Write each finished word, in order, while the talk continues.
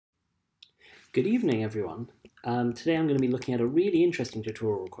Good evening, everyone. Today I'm going to be looking at a really interesting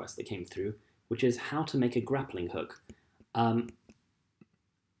tutorial request that came through, which is how to make a grappling hook. I'll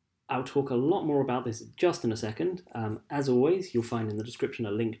talk a lot more about this just in a second. As always, you'll find in the description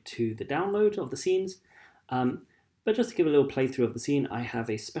a link to the download of the scenes. But just to give a little playthrough of the scene, I have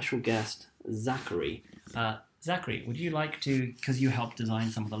a special guest, Zachary. Zachary, would you like to, because you helped design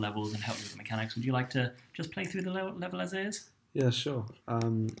some of the levels and help with the mechanics, would you like to just play through the level as is? Yeah, sure. I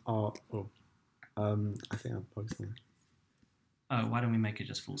think I'll plug something. Oh, why don't we make it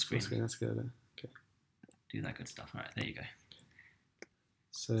just full screen? Full screen, that's good. Okay. Do that good stuff. All right, there you go.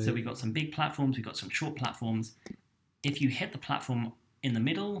 So we've got some big platforms, we've got some short platforms. If you hit the platform in the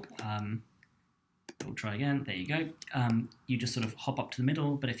middle, we'll try again, there you go. You just sort of hop up to the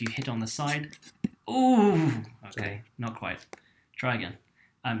middle, but if you hit on the side, ooh, okay, not quite. Try again.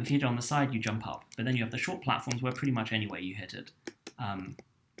 If you hit on the side, you jump up, but then you have the short platforms where pretty much any way you hit it.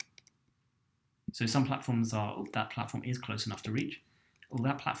 So some platforms are, oh, that platform is close enough to reach. Oh,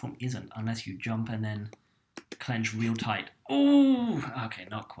 that platform isn't, unless you jump and then clench real tight. Oh, okay,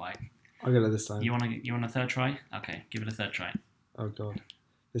 not quite. I'll get it this time. You want a third try? Okay, give it a third try. Oh god,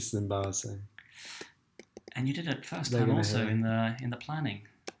 this is embarrassing. And you did it first time also in the planning.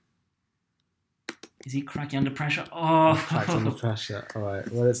 Is he cracking under pressure? Oh, cracked under pressure. All right.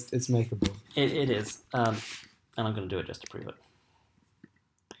 Well, it's makeable. It is, and I'm going to do it just to prove it.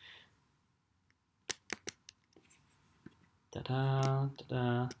 Da-da,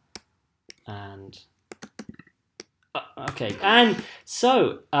 da-da, and okay. And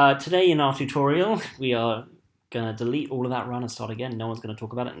so today in our tutorial, we are going to delete all of that run and start again. No one's going to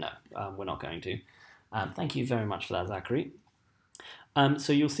talk about it. No, we're not going to. Thank you very much for that, Zachary.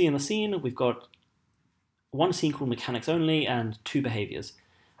 So you'll see in the scene we've got one scene called mechanics only and two behaviors.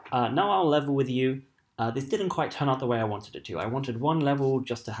 Now I'll level with you. This didn't quite turn out the way I wanted it to. I wanted one level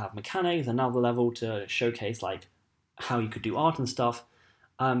just to have mechanics, another level to showcase like how you could do art and stuff.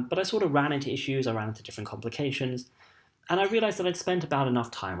 But I sort of ran into issues, I ran into different complications, and I realized that I'd spent about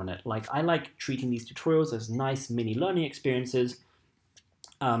enough time on it. Like, I like treating these tutorials as nice mini learning experiences.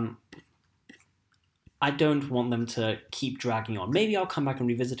 I don't want them to keep dragging on. Maybe I'll come back and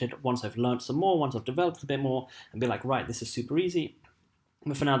revisit it once I've learned some more, once I've developed a bit more, and be like, right, this is super easy.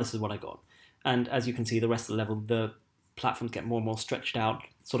 But for now, this is what I got. And as you can see, the rest of the level, the platforms get more and more stretched out,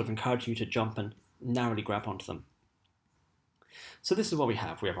 sort of encouraging you to jump and narrowly grab onto them. So this is what we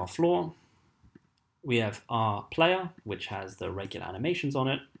have. We have our floor, we have our player, which has the regular animations on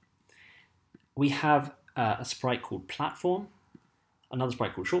it. We have a sprite called platform, another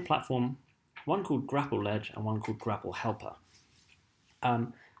sprite called short platform, one called grapple ledge, and one called grapple helper.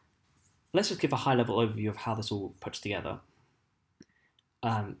 Let's just give a high-level overview of how this all puts together.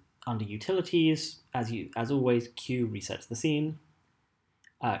 Under utilities, as always, Q resets the scene.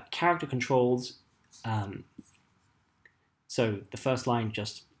 Character controls. So the first line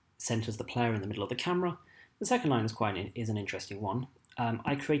just centers the player in the middle of the camera. The second line is an interesting one.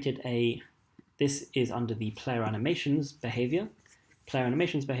 I created this is under the player animations behavior. Player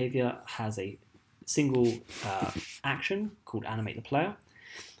animations behavior has a single action called animate the player.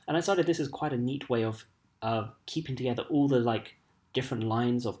 And I decided this is quite a neat way of keeping together all the different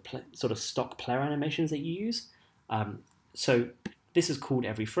lines of sort of stock player animations that you use. So this is called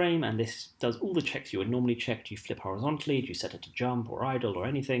every frame, and this does all the checks you would normally check. Do you flip horizontally? Do you set it to jump or idle or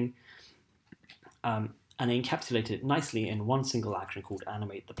anything? And I encapsulate it nicely in one single action called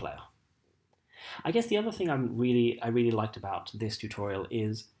animate the player. I guess the other thing I really liked about this tutorial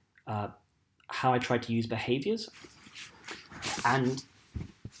is how I tried to use behaviors, and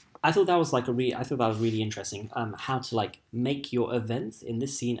I thought that was really interesting. How to make your events in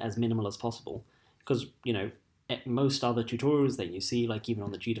this scene as minimal as possible, because most other tutorials that you see, like even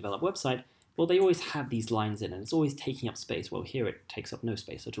on the GDevelop website, well, they always have these lines in, and it's always taking up space. Well, here it takes up no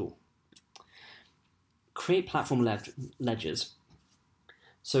space at all. Create platform ledges.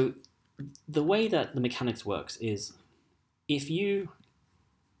 So the way that the mechanics works is if you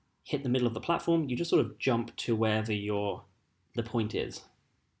hit the middle of the platform, you just sort of jump to wherever the point is.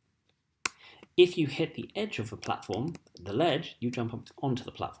 If you hit the edge of the platform, the ledge, you jump up onto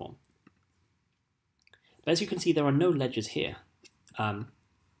the platform. But as you can see, there are no ledges here. And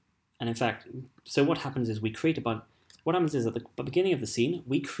in fact, so what happens is we create what happens is at the beginning of the scene,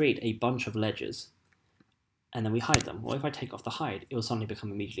 we create a bunch of ledges, and then we hide them. Well, if I take off the hide, it will suddenly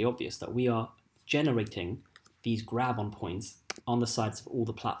become immediately obvious that we are generating these grab-on points on the sides of all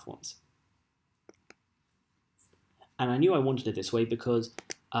the platforms. And I knew I wanted it this way because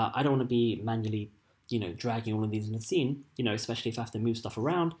I don't want to be manually, dragging all of these in the scene, especially if I have to move stuff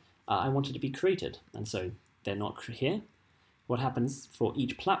around. I wanted to be created, and so they're not here. What happens for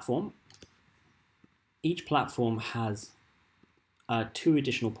each platform each platform has 2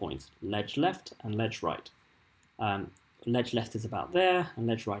 additional points, ledge left and ledge right. Ledge left is about there, and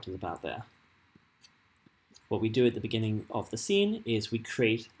ledge right is about there. What we do at the beginning of the scene is we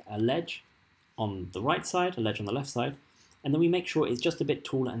create a ledge on the right side, a ledge on the left side, and then we make sure it's just a bit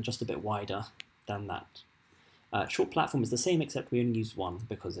taller and just a bit wider than that. Short platform is the same, except we only use 1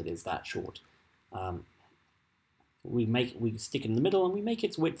 because it is that short. We stick it in the middle and we make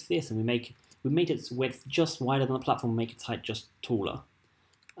its width this, and we made its width just wider than the platform, make its height just taller.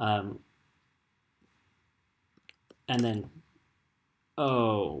 And then,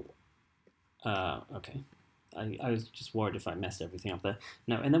 okay. I was just worried if I messed everything up there.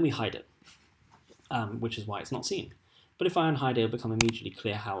 No, and then we hide it, which is why it's not seen. But if I unhide it, it'll become immediately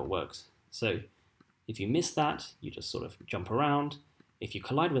clear how it works. So if you miss that, you just sort of jump around. If you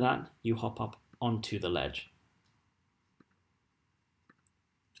collide with that, you hop up onto the ledge.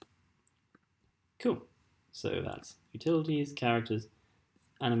 Cool. So that's utilities, characters,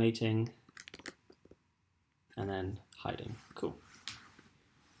 animating, and then hiding. Cool.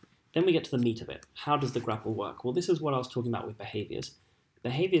 Then we get to the meat of it. How does the grapple work? Well, this is what I was talking about with behaviors.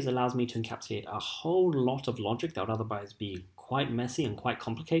 Behaviors allows me to encapsulate a whole lot of logic that would otherwise be quite messy and quite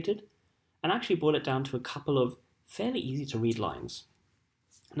complicated, and actually boil it down to a couple of fairly easy to read lines.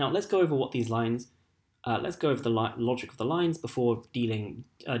 Now let's go over what these lines, let's go over the logic of the lines before diving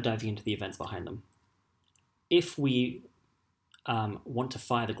into the events behind them. If we want to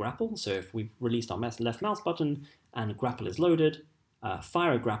fire the grapple, so if we've released our left mouse button and grapple is loaded,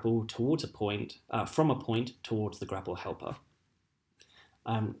 fire a grapple towards a point, from a point towards the grapple helper.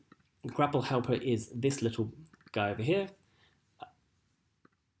 Grapple helper is this little guy over here.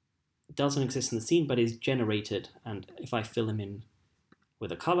 Doesn't exist in the scene, but is generated, and if I fill him in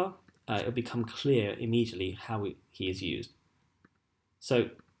with a color, it'll become clear immediately how he is used.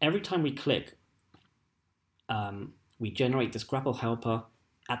 So every time we click, we generate this grapple helper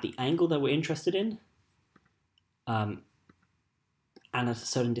at the angle that we're interested in, and at a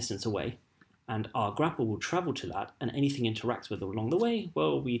certain distance away. And our grapple will travel to that, and anything interacts with it along the way,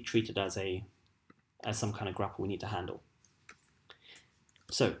 well, we treat it as some kind of grapple we need to handle.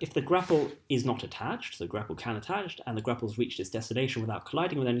 So if the grapple is not attached, so the grapple can attach, and the grapple's reached its destination without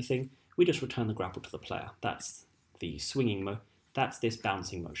colliding with anything, we just return the grapple to the player. That's the swinging that's this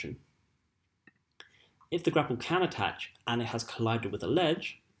bouncing motion. If the grapple can attach and it has collided with a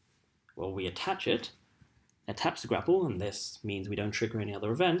ledge, well, we attach the grapple, and this means we don't trigger any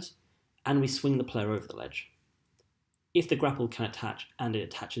other events, and we swing the player over the ledge. If the grapple can attach and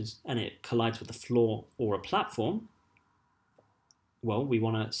it collides with the floor or a platform, well, we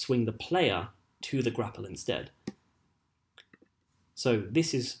want to swing the player to the grapple instead. So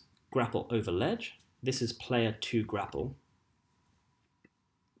this is grapple over ledge. This is player to grapple.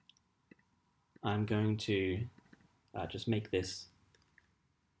 I'm going to just make this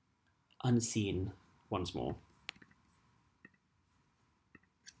unseen once more.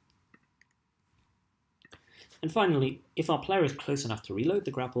 And finally, if our player is close enough to reload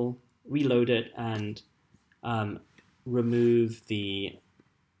the grapple, reload it and remove the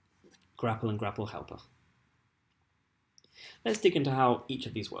grapple and grapple helper. Let's dig into how each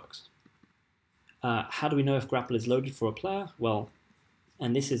of these works. How do we know if grapple is loaded for a player? Well,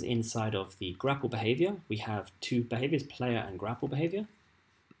 and this is inside of the grapple behavior. We have 2 behaviors, player and grapple behavior.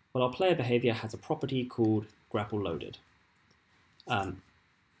 Well, our player behavior has a property called grapple loaded.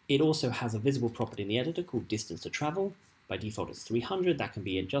 It also has a visible property in the editor called distance to travel. By default, it's 300. That can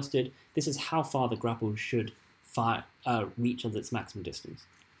be adjusted. This is how far the grapple should reach as its maximum distance.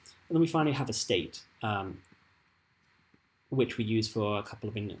 And then we finally have a state, which we use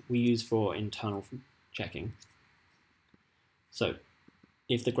for internal checking. So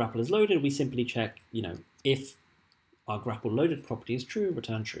if the grapple is loaded, we simply check, if our grapple loaded property is true,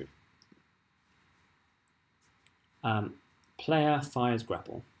 return true. Player fires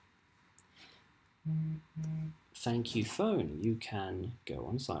grapple. Thank you, phone. You can go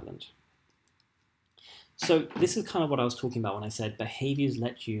on silent. So this is kind of what I was talking about when I said behaviors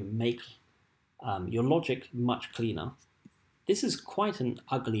let you make your logic much cleaner. This is quite an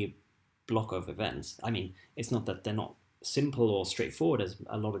ugly block of events. I mean, it's not that they're not simple or straightforward as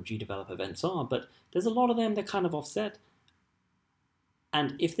a lot of GDevelop events are, but there's a lot of them that kind of offset.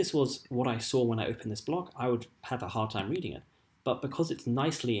 And if this was what I saw when I opened this block, I would have a hard time reading it. But because it's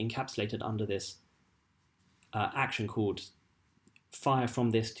nicely encapsulated under this action called fire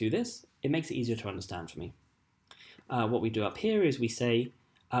from this to this, it makes it easier to understand for me. What we do up here is we say,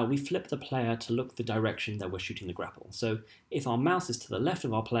 we flip the player to look the direction that we're shooting the grapple. So if our mouse is to the left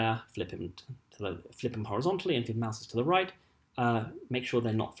of our player, flip him horizontally, and if your mouse is to the right, make sure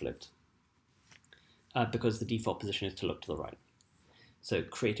they're not flipped. because the default position is to look to the right. So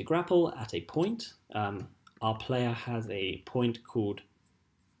create a grapple at a point. Our player has a point called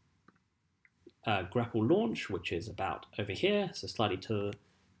grapple launch, which is about over here, so slightly to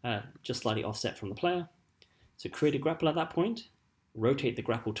just slightly offset from the player. So create a grapple at that point, rotate the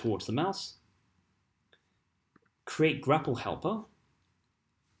grapple towards the mouse, create grapple helper.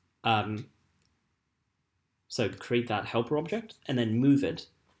 So create that helper object and then move it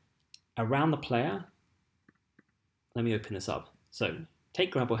around the player. Let me open this up. So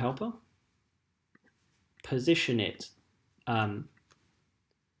take grapple helper, position it at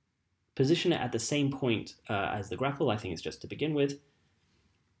the same point as the grapple. I think it's just to begin with.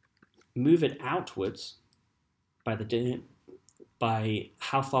 Move it outwards by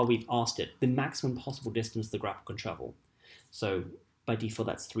how far we've asked it, the maximum possible distance the grapple can travel. So by default,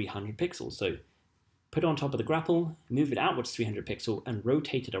 that's 300 pixels. So put it on top of the grapple, move it outwards 300 pixels, and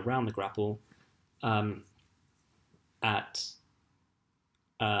rotate it around the grapple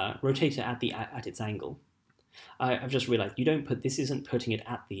rotate it at its angle. I've just realized you don't put, this isn't putting it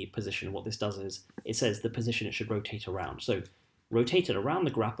at the position. What this does is it says the position it should rotate around. So rotate it around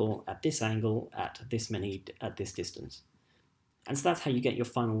the grapple at this angle at this distance. And so that's how you get your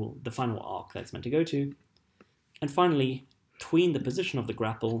the final arc that's meant to go to. And finally, tween the position of the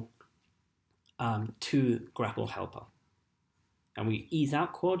grapple to grapple helper. And we ease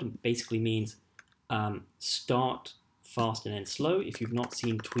out quad basically means start fast and end slow. If you've not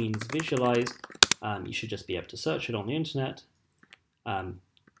seen tweens visualized, you should just be able to search it on the internet. I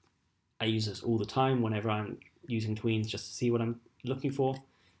use this all the time whenever I'm using tweens just to see what I'm looking for.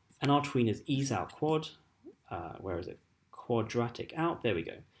 And our tween is ease out quad. Where is it? Quadratic out. There we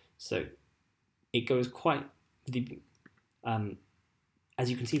go. So it goes quite as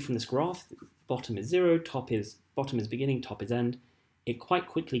you can see from this graph, bottom is 0, bottom is beginning, top is end. It quite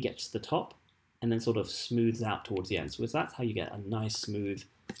quickly gets to the top and then sort of smooths out towards the end. So that's how you get a nice smooth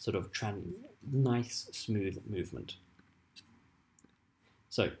sort of smooth movement.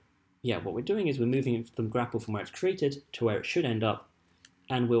 So yeah, what we're doing is we're moving from grapple from where it's created to where it should end up,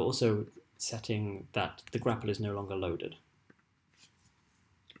 and we're also setting that the grapple is no longer loaded.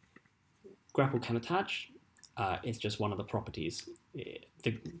 Grapple can attach. It's just one of the properties.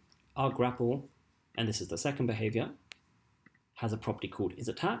 Our grapple, and this is the second behavior, has a property called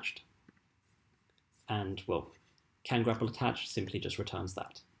isAttached. And, well, can grapple attach simply just returns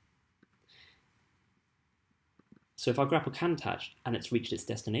that. So if our grapple can attach and it's reached its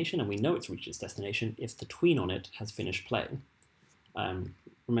destination, and we know it's reached its destination, if the tween on it has finished playing.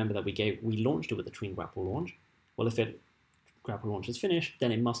 Remember that we launched it with the tween grapple launch. Well, if grapple launch is finished,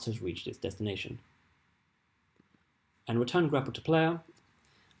 then it must have reached its destination. And return grapple to player.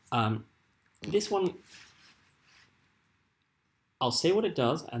 This one, I'll say what it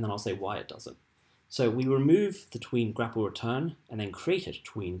does, and then I'll say why it does it. So we remove the tween grapple return, and then create a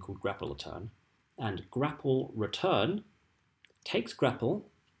tween called grapple return. And grapple return takes grapple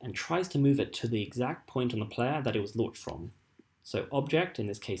and tries to move it to the exact point on the player that it was launched from. So object, in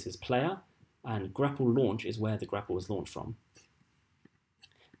this case, is player, and grapple launch is where the grapple was launched from.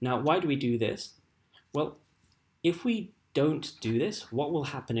 Now, why do we do this? Well, if we don't do this, what will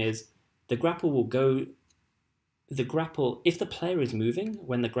happen is the grapple will go, if the player is moving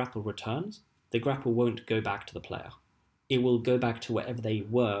when the grapple returns, the grapple won't go back to the player. It will go back to wherever they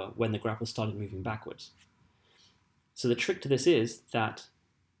were when the grapple started moving backwards. So the trick to this is that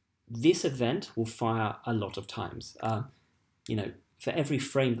this event will fire a lot of times. For every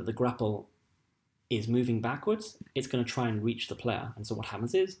frame that the grapple is moving backwards, it's going to try and reach the player. And so what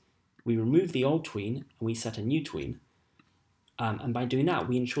happens is we remove the old tween and we set a new tween. And by doing that,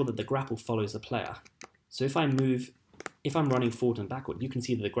 we ensure that the grapple follows the player. So if I'm running forward and backward, you can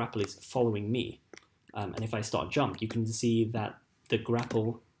see that the grapple is following me. And if I start jump, you can see that the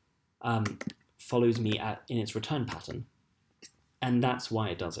grapple follows me in its return pattern. And that's why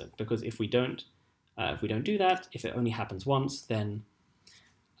it does it. Because if we don't do that, if it only happens once, then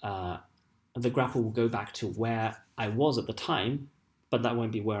the grapple will go back to where I was at the time, but that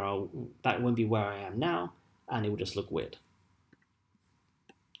won't be where I am now, and it will just look weird.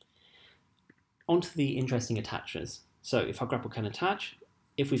 On to the interesting attachers. So if our grapple can attach,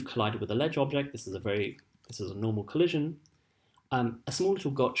 if we've collided with a ledge object, this is a normal collision. A small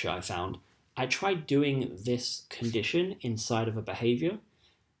little gotcha I found. I tried doing this condition inside of a behavior,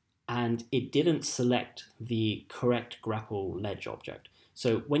 and it didn't select the correct grapple ledge object.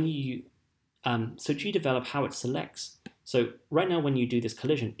 So when you GDevelop, how it selects. So right now when you do this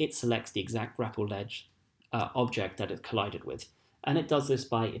collision, it selects the exact grapple ledge object that it collided with. And it does this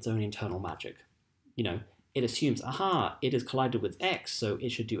by its own internal magic. It assumes, aha, it has collided with X, so it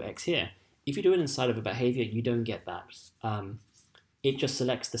should do X here. If you do it inside of a behavior, you don't get that. It just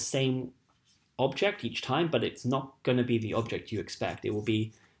selects the same object each time, but it's not going to be the object you expect. It will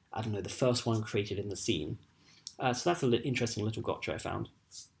be, I don't know, the first one created in the scene. So that's an interesting little gotcha I found.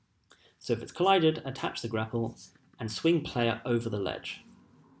 So if it's collided, attach the grapple and swing player over the ledge.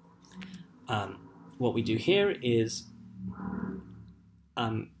 What we do here is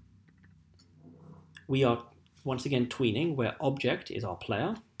we are once again tweening, where object is our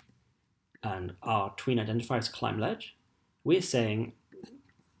player and our tween identifier is climb ledge. We're saying,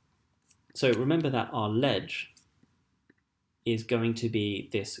 so remember that our ledge is going to be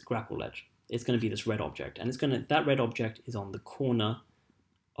this grapple ledge. It's going to be this red object, and that red object is on the corner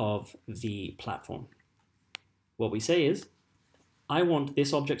of the platform. What we say is, I want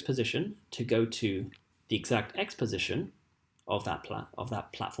this object's position to go to the exact X position of that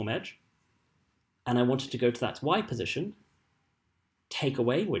platform edge, and I want it to go to that Y position, take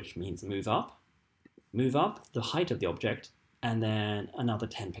away, which means move up the height of the object, and then another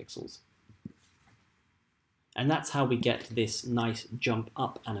 10 pixels. And that's how we get this nice jump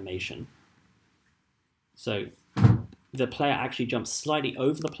up animation. So the player actually jumps slightly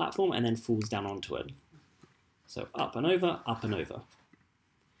over the platform and then falls down onto it. So up and over, up and over.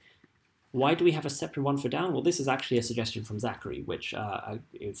 Why do we have a separate one for down? Well, this is actually a suggestion from Zachary, which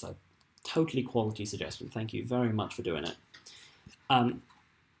is a totally quality suggestion. Thank you very much for doing it.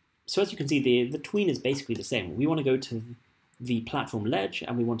 So as you can see, the tween is basically the same. We want to go to the platform ledge,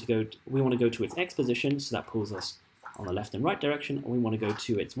 and we want to go to its X position, so that pulls us on the left and right direction, and we want to go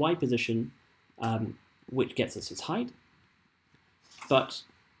to its Y position, which gets us its height. But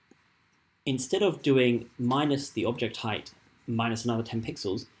instead of doing minus the object height minus another 10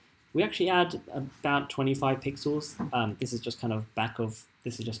 pixels, we actually add about 25 pixels. This is just kind of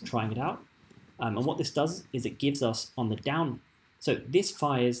this is just trying it out. And what this does is it gives us on the down, so this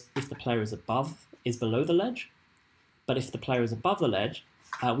fires if the player is below the ledge, but if the player is above the ledge,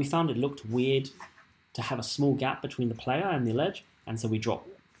 we found it looked weird to have a small gap between the player and the ledge, and so we drop,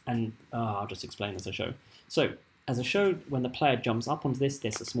 and I'll just explain as I show. So as I showed, when the player jumps up onto this,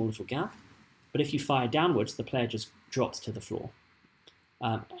 there's a small little gap, but if you fire downwards, the player just drops to the floor.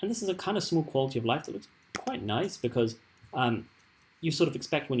 And this is a kind of small quality of life that looks quite nice, because you sort of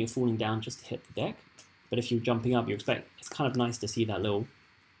expect when you're falling down just to hit the deck, but if you're jumping up, you expect, it's kind of nice to see that little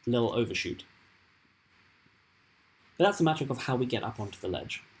overshoot. But that's the magic of how we get up onto the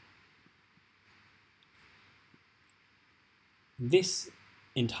ledge. This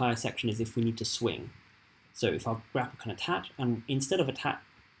entire section is if we need to swing. So if our grapple can attach, and instead of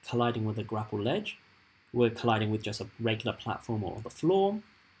colliding with a grapple ledge, we're colliding with just a regular platform or the floor,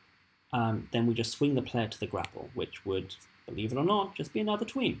 then we just swing the player to the grapple, which would, believe it or not, just be another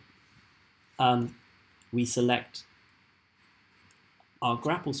tween. We select our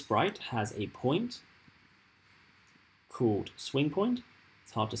grapple sprite has a point called swing point.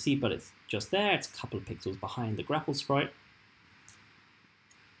 It's hard to see, but it's just there. It's a couple of pixels behind the grapple sprite.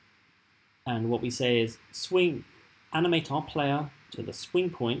 And what we say is animate our player to the swing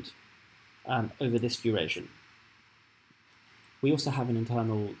point over this duration. We also have an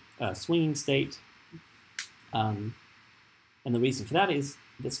internal swinging state, and the reason for that is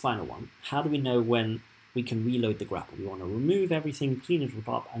this final one. How do we know when we can reload the grapple? We want to remove everything, clean it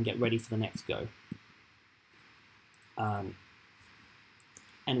up, and get ready for the next go. And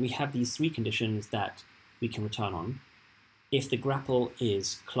we have these 3 conditions that we can return on. If the grapple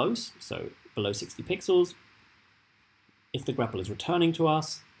is close, so below 60 pixels, if the grapple is returning to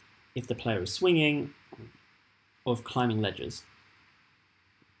us, if the player is swinging, or if climbing ledges.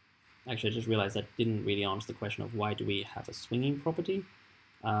 Actually, I just realized that didn't really answer the question of why do we have a swinging property.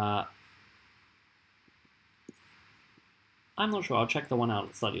 I'm not sure. I'll check the one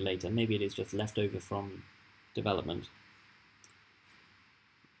out slightly later. Maybe it is just left over from development.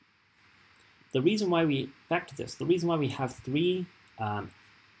 The reason why back to this, the reason why we have 3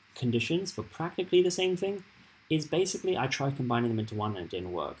 conditions for practically the same thing is basically I tried combining them into one and it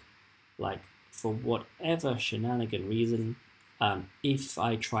didn't work. Like, for whatever shenanigan reason, if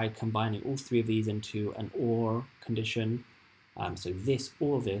I tried combining all 3 of these into an OR condition, so this,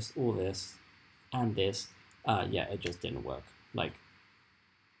 or this, or this, and this, yeah, it just didn't work. Like,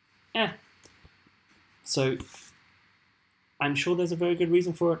 So I'm sure there's a very good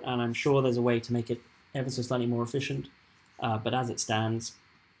reason for it, and I'm sure there's a way to make it ever so slightly more efficient, but as it stands,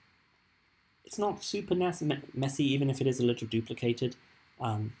 it's not super messy, even if it is a little duplicated.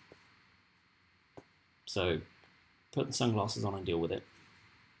 So put the sunglasses on and deal with it.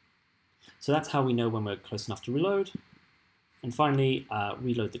 So that's how we know when we're close enough to reload. And finally,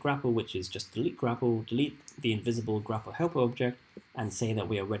 reload the grapple, which is just delete grapple, delete the invisible grapple helper object, and say that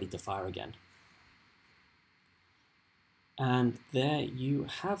we are ready to fire again. And there you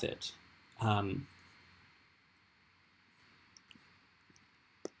have it.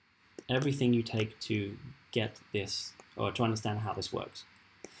 Everything you take to get this, or to understand how this works.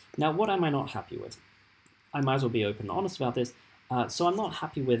 Now, what am I not happy with? I might as well be open and honest about this. So I'm not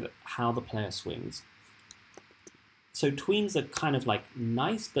happy with how the player swings. So tweens are kind of like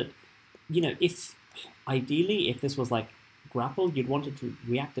nice, but you know, ideally, if this was like grapple, you'd want it to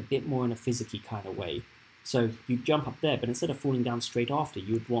react a bit more in a physicky kind of way. So you jump up there, but instead of falling down straight after,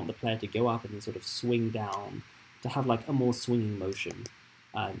 you'd want the player to go up and then sort of swing down to have like a more swinging motion.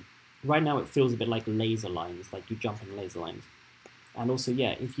 Right now it feels a bit like laser lines, like you jump in laser lines. And also,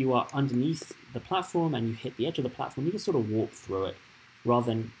 yeah, if you are underneath the platform and you hit the edge of the platform, you just sort of walk through it rather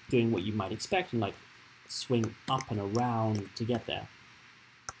than doing what you might expect and like swing up and around to get there.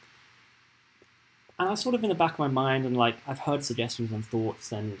 And I was sort of in the back of my mind and like I've heard suggestions and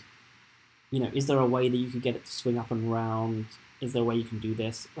thoughts and, you know, is there a way that you could get it to swing up and around? Is there a way you can do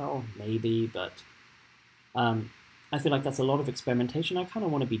this? Well, maybe, but I feel like that's a lot of experimentation. I kind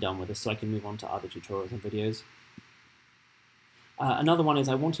of want to be done with this so I can move on to other tutorials and videos. Another one is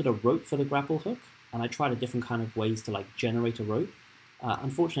I wanted a rope for the grapple hook, and I tried a different kind of ways to like generate a rope.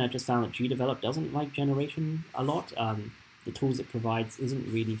 Unfortunately, I just found that GDevelop doesn't like generation a lot. The tools it provides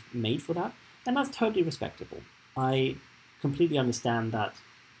isn't really made for that, and that's totally respectable. I completely understand that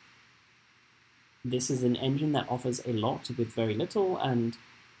this is an engine that offers a lot with very little, and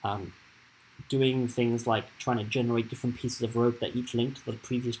doing things like trying to generate different pieces of rope that each link to the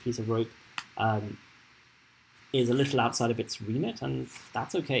previous piece of rope is a little outside of its remit, and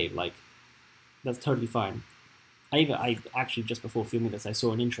that's okay. Like, that's totally fine. I actually, just before filming this, I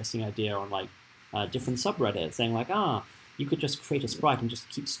saw an interesting idea on like different subreddits saying like, you could just create a sprite and just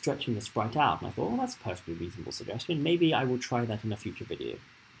keep stretching the sprite out. And I thought, well, that's a perfectly reasonable suggestion. Maybe I will try that in a future video.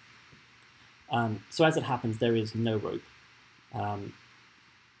 So as it happens, there is no rope,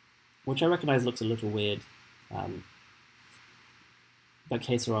 which I recognize looks a little weird. But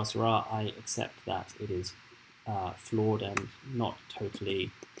que sera, sera, I accept that it is flawed and not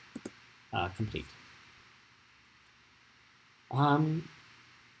totally complete. But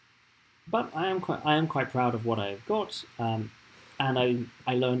I am quite proud of what I've got, and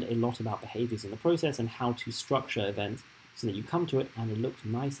I learned a lot about behaviors in the process and how to structure events so that you come to it and it looks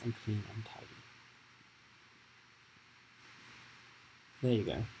nice and clean and tidy. There you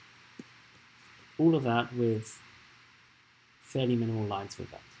go. All of that with fairly minimal lines for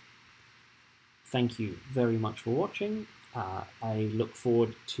events. Thank you very much for watching. I look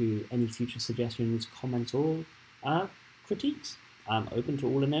forward to any future suggestions, comments, or critiques. I'm open to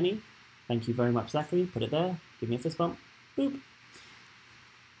all and any. Thank you very much, Zachary. Put it there. Give me a fist bump. Boop.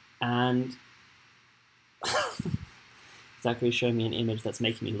 And Zachary showed me an image that's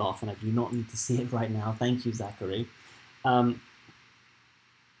making me laugh, and I do not need to see it right now. Thank you, Zachary.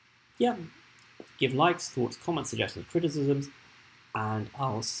 Yeah, give likes, thoughts, comments, suggestions, criticisms, and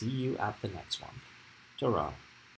I'll see you at the next one. Ta-ra.